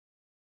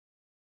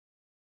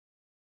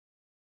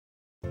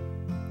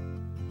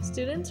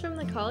Students from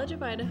the College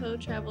of Idaho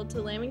traveled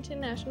to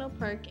Lamington National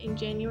Park in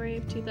January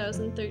of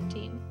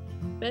 2013.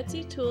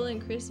 Betsy Toole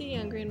and Chrissy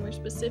Youngren were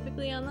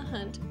specifically on the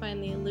hunt to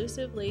find the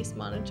elusive lace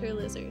monitor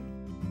lizard.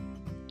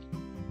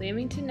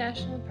 Lamington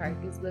National Park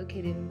is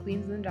located in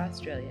Queensland,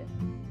 Australia.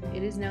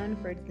 It is known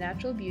for its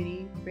natural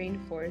beauty,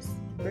 rainforests,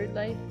 bird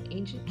life,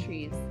 ancient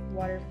trees,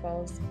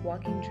 waterfalls,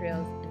 walking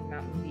trails, and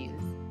mountain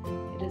views.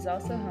 It is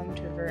also home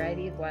to a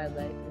variety of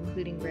wildlife,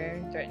 including rare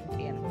and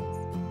threatened animals.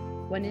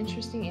 One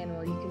interesting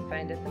animal you can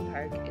find at the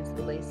park is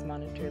the lace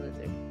monitor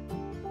lizard.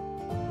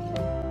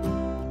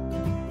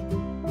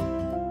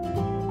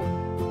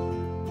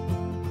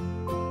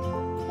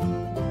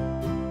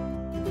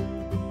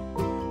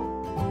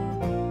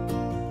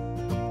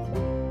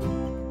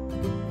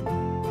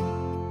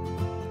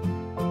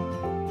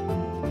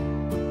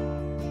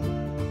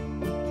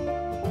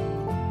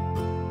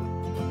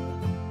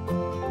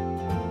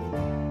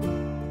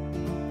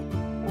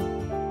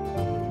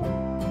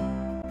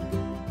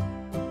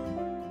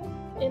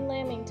 In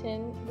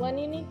Lamington, one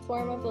unique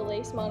form of the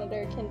lace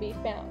monitor can be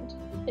found.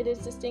 It is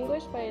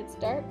distinguished by its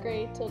dark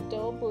gray to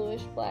dull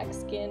bluish-black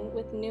skin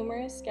with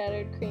numerous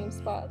scattered cream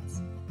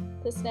spots.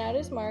 The snout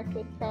is marked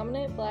with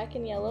prominent black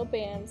and yellow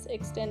bands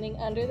extending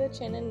under the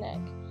chin and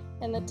neck,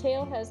 and the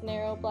tail has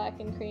narrow black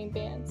and cream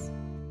bands.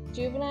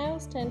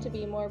 Juveniles tend to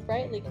be more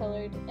brightly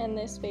colored, and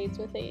this fades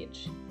with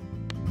age.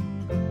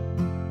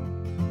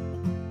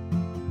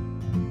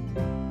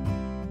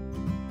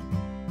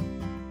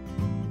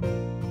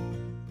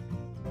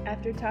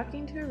 After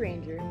talking to a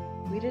ranger,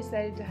 we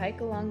decided to hike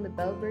along the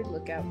Bellbird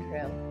Lookout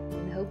Trail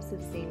in hopes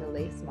of seeing a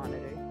lace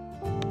monitor.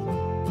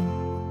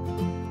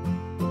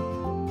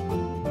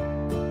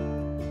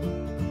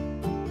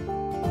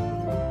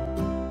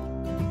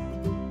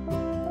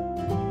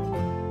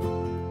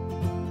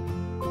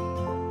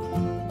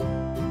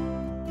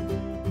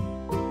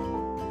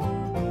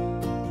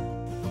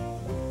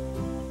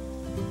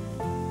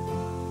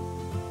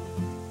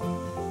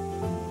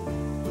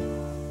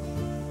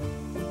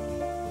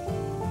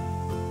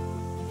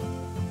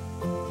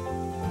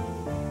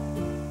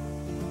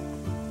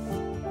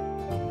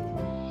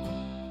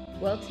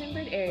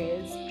 Well-timbered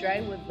areas,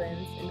 dry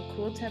woodlands, and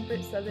cool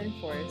temperate southern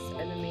forests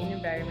are the main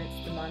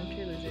environments the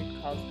monitor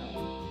lizard calls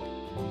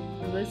home.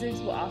 The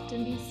lizards will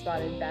often be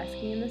spotted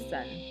basking in the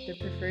sun, their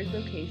preferred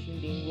location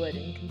being wood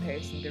in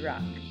comparison to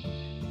rock.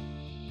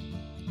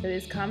 It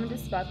is common to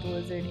spot the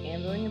lizard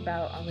ambling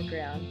about on the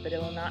ground, but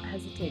it will not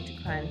hesitate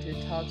to climb to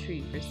a tall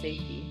tree for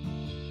safety.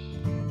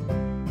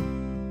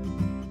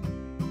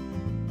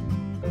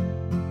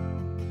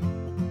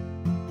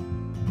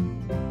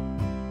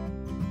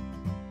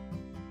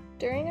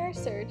 During our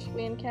search,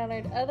 we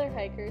encountered other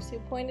hikers who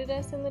pointed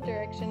us in the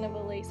direction of a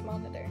lace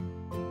monitor.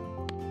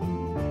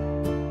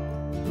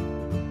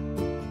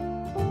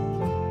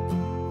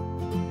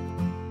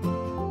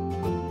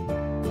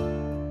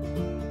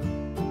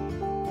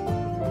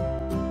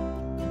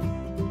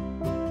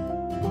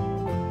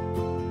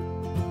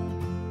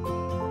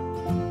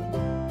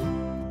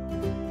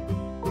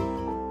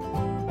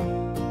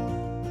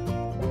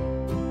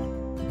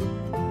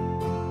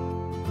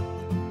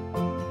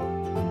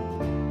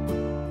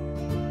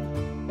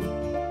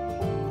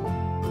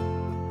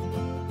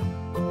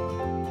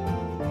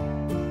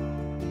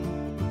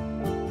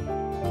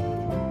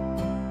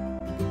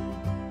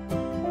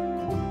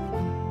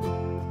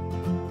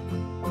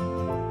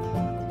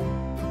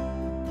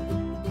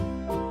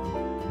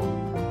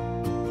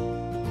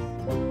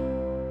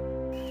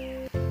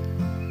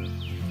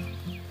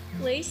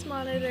 Lace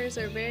monitors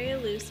are very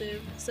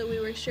elusive, so we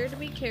were sure to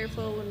be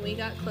careful when we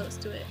got close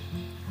to it.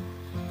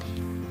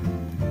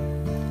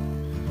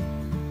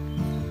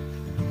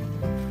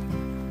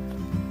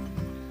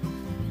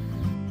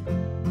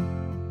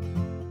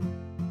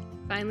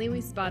 Finally,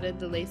 we spotted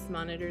the lace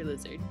monitor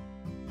lizard.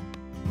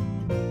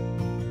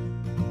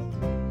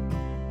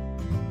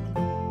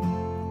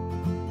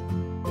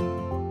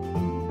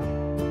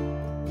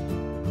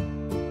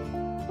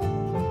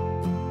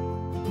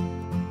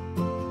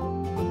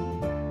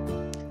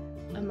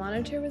 A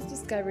monitor was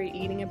discovered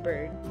eating a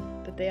bird,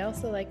 but they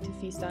also like to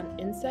feast on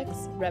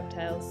insects,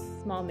 reptiles,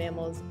 small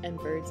mammals, and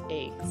birds'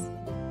 eggs.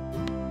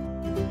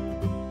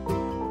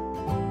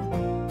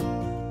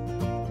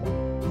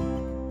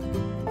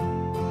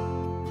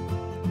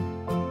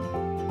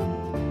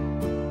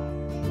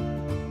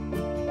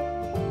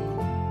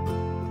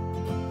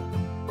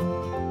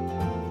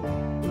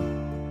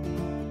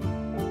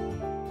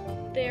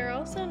 They are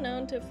also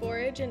known to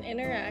forage and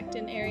interact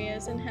in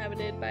areas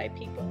inhabited by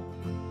people.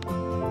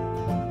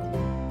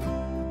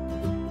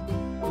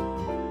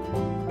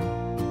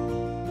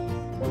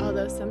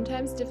 Although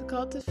sometimes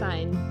difficult to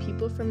find,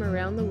 people from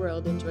around the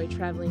world enjoy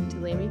traveling to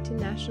Lamington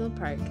National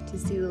Park to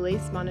see the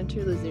lace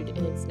monitor lizard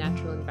in its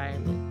natural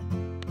environment.